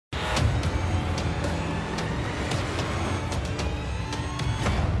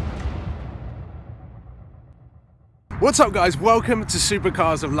What's up guys, welcome to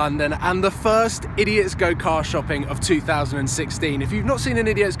Supercars of London and the first Idiots Go Car Shopping of 2016. If you've not seen an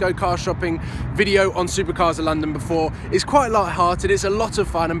Idiots Go Car Shopping video on Supercars of London before, it's quite light-hearted, it's a lot of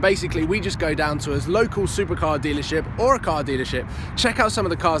fun, and basically we just go down to a local supercar dealership or a car dealership, check out some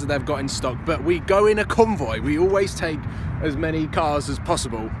of the cars that they've got in stock, but we go in a convoy. We always take as many cars as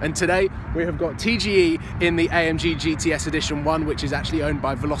possible, and today we have got TGE in the AMG GTS Edition 1, which is actually owned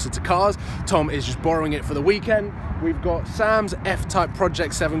by Velocity Cars. Tom is just borrowing it for the weekend. We've got Sam's F-Type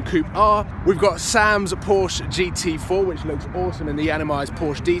Project 7 Coupe R. We've got Sam's Porsche GT4, which looks awesome in the animized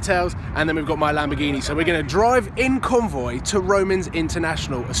Porsche details. And then we've got my Lamborghini. So we're gonna drive in convoy to Romans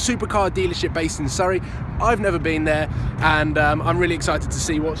International, a supercar dealership based in Surrey. I've never been there, and I'm really excited to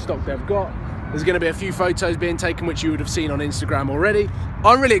see what stock they've got. There's going to be a few photos being taken, which you would have seen on Instagram already.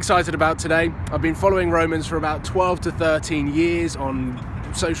 I'm really excited about today. I've been following Romans for about 12 to 13 years on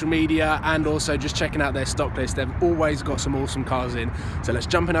social media and also just checking out their stock list. They've always got some awesome cars in. So let's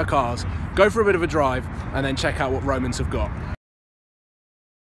jump in our cars, go for a bit of a drive, and then check out what Romans have got.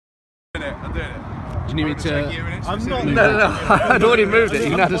 I'm doing it. Do you need me to? I'm not. No. I'd already moved it.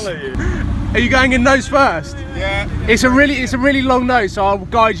 You can just... Are you going in nose first? Yeah. It's a really long nose, so I'll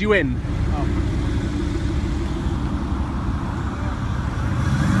guide you in.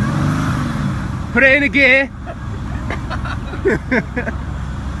 Put it in a gear.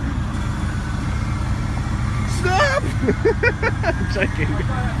 Stop! I'm joking.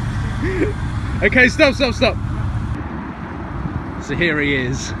 Okay, stop. So here he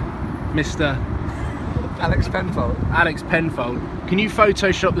is, Mr. Alex Penfold. Alex Penfold. Can you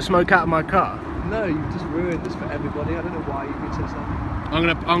Photoshop the smoke out of my car? No, you've just ruined this for everybody. I don't know why you've been so sad.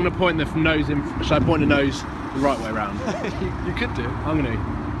 I'm gonna point the nose in. Should I point the nose the right way around? you could do. I'm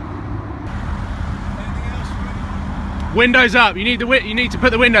gonna. Windows up. You need to put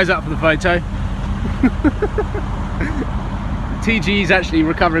the windows up for the photo. TG is actually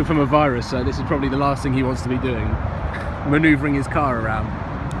recovering from a virus, so this is probably the last thing he wants to be doing, manoeuvring his car around.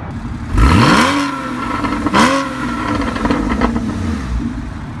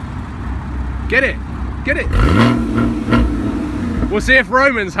 Get it. We'll see if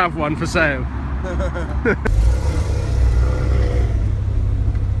Romans have one for sale.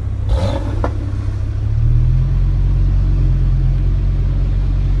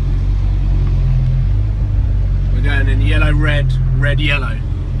 Going in yellow, red, yellow.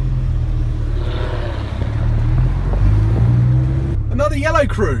 Another yellow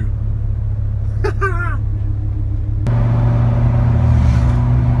crew.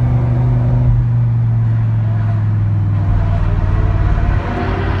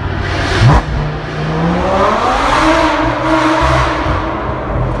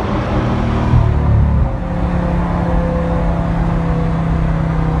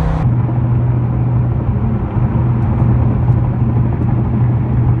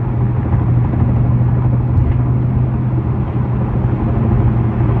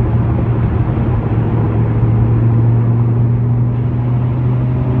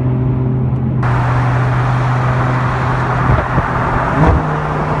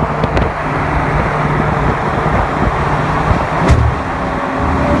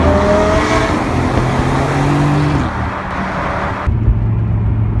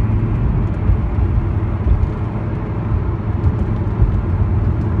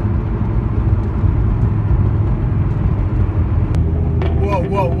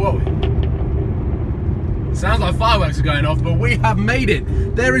 Whoa. Sounds like fireworks are going off, but we have made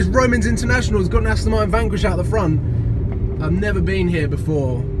it. There is Romans International. It's got an Aston Martin Vanquish out the front. I've never been here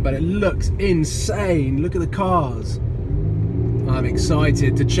before, but it looks insane. Look at the cars. I'm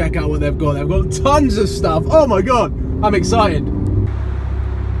excited to check out what they've got. They've got tons of stuff. Oh my God, I'm excited.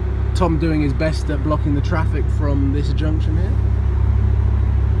 Tom doing his best at blocking the traffic from this junction here.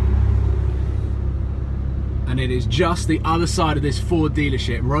 And it is just the other side of this Ford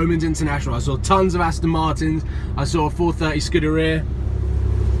dealership, Romans International. I saw tons of Aston Martins. I saw a 430 Scuderia.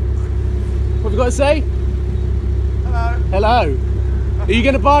 What have you got to say? Hello. Are you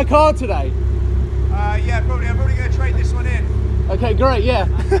going to buy a car today? Yeah, probably. I'm probably going to trade this one in. Okay, great, yeah.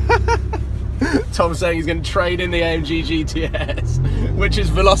 Tom's saying he's going to trade in the AMG GTS, which is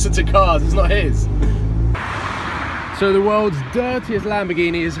Velocity Cars, it's not his. So the world's dirtiest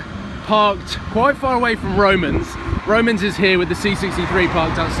Lamborghini is parked quite far away from Romans. Romans is here with the C63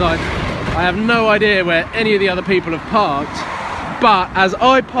 parked outside. I have no idea where any of the other people have parked, but as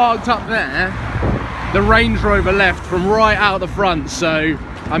I parked up there, the Range Rover left from right out the front, so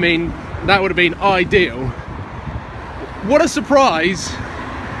I mean that would have been ideal. What a surprise.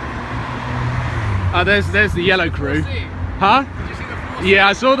 There's the yellow crew. Huh? Did you see the Yeah,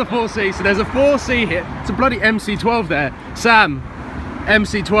 I saw the 4C. So there's a 4C here. It's a bloody MC12 there. Sam,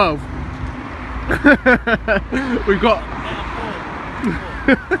 MC12. We've got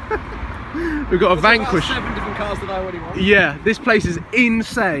a Vanquish. 7 different cars that I already want. Yeah, this place is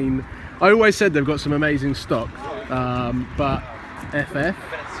insane. I always said they've got some amazing stock, but FF,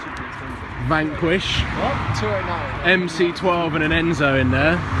 Vanquish, What? 209. MC12 and an Enzo in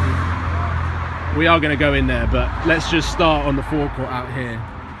there. We are going to go in there, but let's just start on the forecourt out here.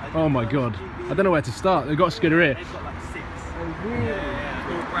 Oh my god, I don't know where to start. They've got a Scuderia. They've got like 6. All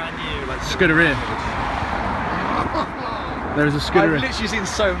brand new. Like Scuderia. There is a I've Scuderia. literally seen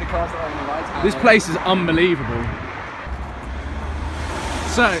so many cars that are on the right. This place is unbelievable.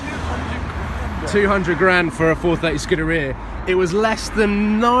 So, 200 grand for a 430 Scuderia. It was less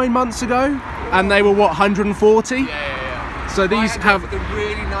than 9 months ago, and they were what, 140? Yeah. So these have the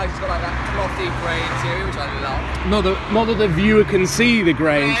really nice. It's got like that clothy grey interior, which I love. not that the viewer can see the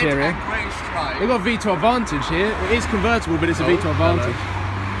grey interior. Red and grey stripe. They've got V12 Vantage here. It is convertible, but it's a V12 Vantage.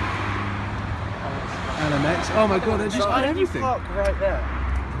 LMX. Oh my god, they're just got everything. Park right there.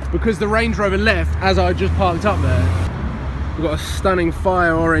 Because the Range Rover left as I just parked up there. We've got a stunning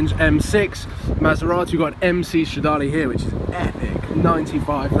fire orange M6 Maserati. We've got an MC Stradale here, which is epic.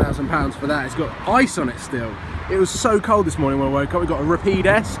 £95,000 for that. It's got ice on it still. It was so cold this morning when I woke up. We've got a Rapide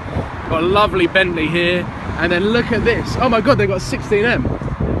S. Got a lovely Bentley here. And then look at this. Oh my god, they've got a 16M.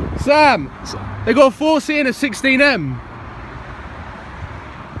 Sam, they got a 4C and a 16M.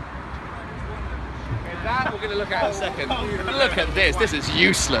 That we're going to look at in a second. Look at this. This is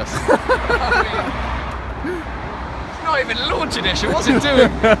useless. It's not even launch edition. What's it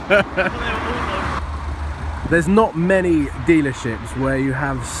doing? There's not many dealerships where you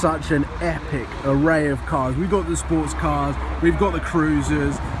have such an epic array of cars. We've got the sports cars, we've got the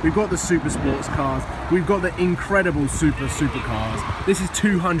cruisers, we've got the super sports cars, we've got the incredible supercars. This is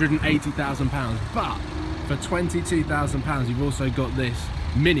 £280,000, but for £22,000 you've also got this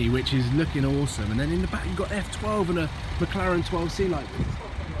Mini, which is looking awesome. And then in the back you've got F12 and a McLaren 12C, like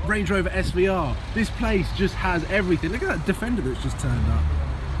Range Rover SVR. This place just has everything. Look at that Defender that's just turned up.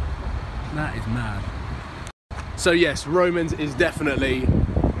 That is mad. So yes, Romans is definitely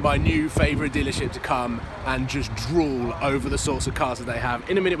my new favourite dealership to come and just drool over the sorts of cars that they have.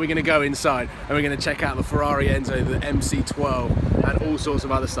 In a minute we're going to go inside and we're going to check out the Ferrari Enzo, the MC12 and all sorts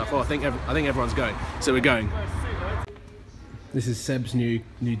of other stuff. Oh, I think everyone's going, so we're going. This is Seb's new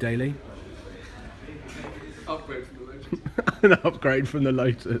daily. Upgrade from the Lotus. An upgrade from the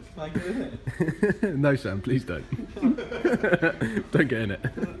Lotus. Can I get in it? No Sam, please don't. Don't get in it.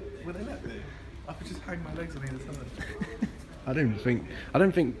 Would they let me? I could just hang my legs on either side. I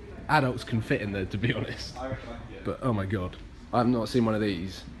don't think adults can fit in there, to be honest. But oh my god, I've not seen one of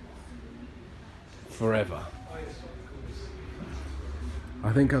these forever.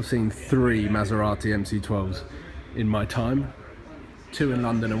 I think I've seen 3 Maserati MC12s in my time. 2 in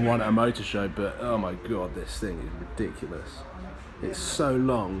London and 1 at a motor show, but oh my god, this thing is ridiculous. It's so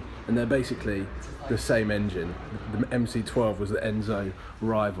long, and they're basically the same engine. The MC12 was the Enzo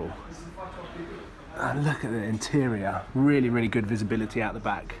rival. And look at the interior, really good visibility out the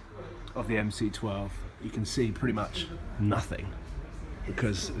back of the MC12. You can see pretty much nothing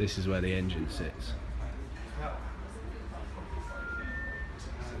because this is where the engine sits.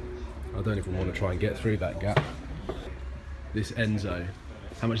 I don't even want to try and get through that gap. This Enzo,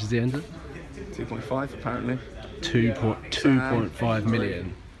 how much is the Enzo? 2.5 apparently. 2.5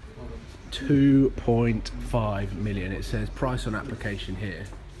 million. 2.5 million. It says price on application here.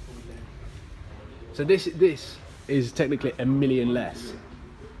 So this is technically $1 million less.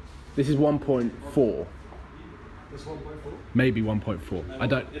 This is 1.4. This 1.4? Maybe 1.4. I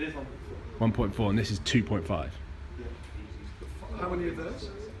don't. It is 1.4, and this is 2.5. How many of those?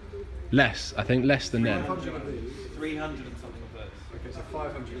 Less, I think less than them. 500 of these. 300 and something of those. Okay, so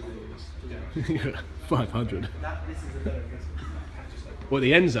 500 of these. Yeah. 500. This is a better investment. What,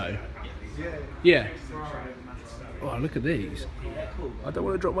 the Enzo? Yeah. Yeah. Oh, look at these. I don't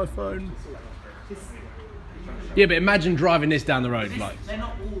want to drop my phone. Yeah, but imagine driving this down the road, like. They're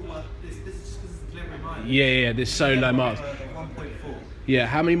not all worth this. This is just because it's delivery mileage. Yeah, there's so low miles. 1.4. Yeah,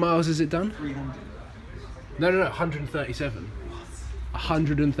 how many miles has it done? 300. No, 137.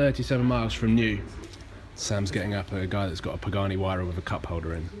 137 miles from new. Sam's getting up a guy that's got a Pagani wire with a cup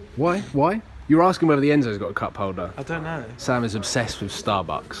holder in. Why? You're asking whether the Enzo's got a cup holder. I don't know. Sam is obsessed with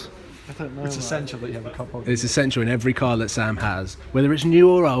Starbucks. I don't know. It's essential that you have a cup holder. It's essential in every car that Sam has. Whether it's new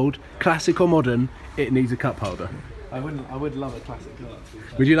or old, classic or modern, it needs a cup holder. I would love a classic car.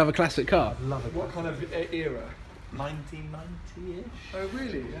 Would you love a classic car? Love it. What kind of era? 1990-ish. Oh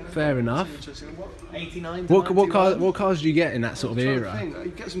really? Yeah. Fair enough. Interesting. 89. What cars do you get in that sort of I'm trying to era? think.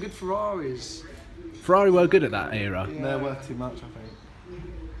 You get some good Ferraris. Ferrari were good at that era. Yeah. They're worth too much, I think.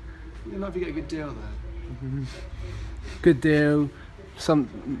 You know if you get a good deal there. Good deal.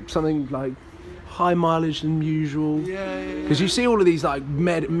 Something like high mileage than usual. Yeah. Because you see all of these like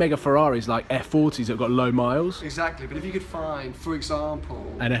mega Ferraris, like F40s that have got low miles. Exactly, but if you could find, for example,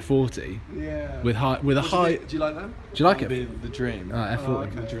 An F40 yeah, with a high. do you like them? Do you like That'd it? be the dream. F40. Oh,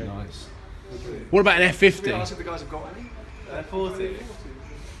 okay. The dream. Nice. What about an Should we ask F50? if the guys have got any? 40.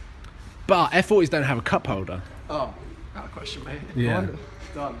 But F40s don't have a cup holder. Oh, out of question, mate. Yeah.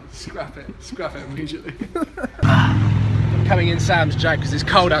 Done. Scrap it immediately. Coming in Sam's Jag because it's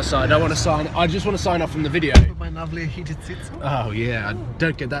cold outside. I just want to sign off from the video. My lovely heated seats. Oh yeah, I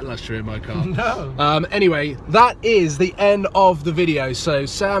don't get that luxury in my car. No. Anyway, that is the end of the video. So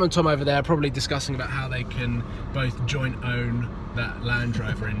Sam and Tom over there are probably discussing about how they can both joint own that Land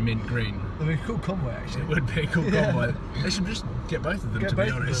Rover in mint green. That'd be a cool convoy, actually. It would be a cool convoy. They should just get both of them, to be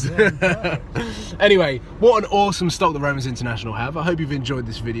honest. Yeah. Anyway, what an awesome stock the Romans International have. I hope you've enjoyed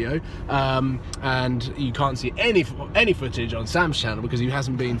this video. And you can't see any footage on Sam's channel because he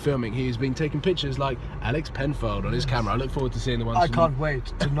hasn't been filming. He's been taking pictures like Alex Penfold on his camera. I look forward to seeing the ones. I can't wait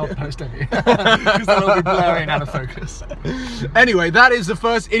to not post any because that'll be blurry and out of focus. Anyway, that is the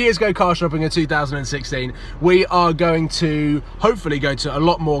first Idiots Go Car Shopping of 2016. We are going to hopefully go to a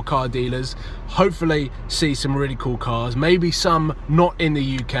lot more car dealers, hopefully see some really cool cars, maybe some not in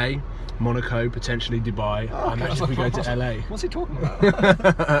the UK, Monaco, potentially Dubai. I imagine if we go to LA. What's he talking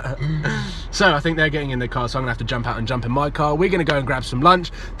about? So I think they're getting in their car, so I'm gonna have to jump out and jump in my car. We're gonna go and grab some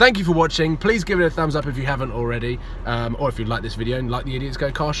lunch. Thank you for watching. Please give it a thumbs up if you haven't already, or if you like this video and like the Idiots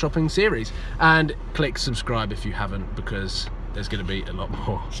Go Car Shopping series, and click subscribe if you haven't, because there's going to be a lot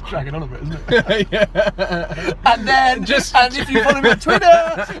more. It's dragging on a bit, isn't it? Yeah. And then, and if you follow me on Twitter,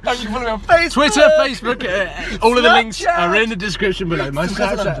 and you follow me on Facebook. Twitter, Facebook, all of the links Snapchat. are in the description below. My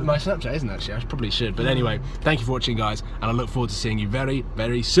Snapchat. Snapchat isn't actually. I probably should. But anyway, thank you for watching, guys, and I look forward to seeing you very,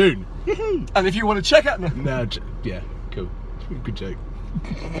 very soon. And if you want to check out... Yeah, cool. Good joke.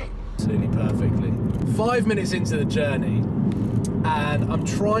 Absolutely perfectly. 5 minutes into the journey, and I'm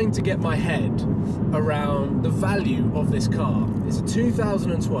trying to get my head around the value of this car. It's a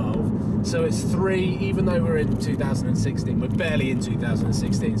 2012, so it's 3, even though we're in 2016, we're barely in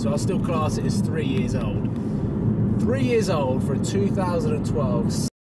 2016, so I'll still class it as 3 years old. 3 years old for a 2012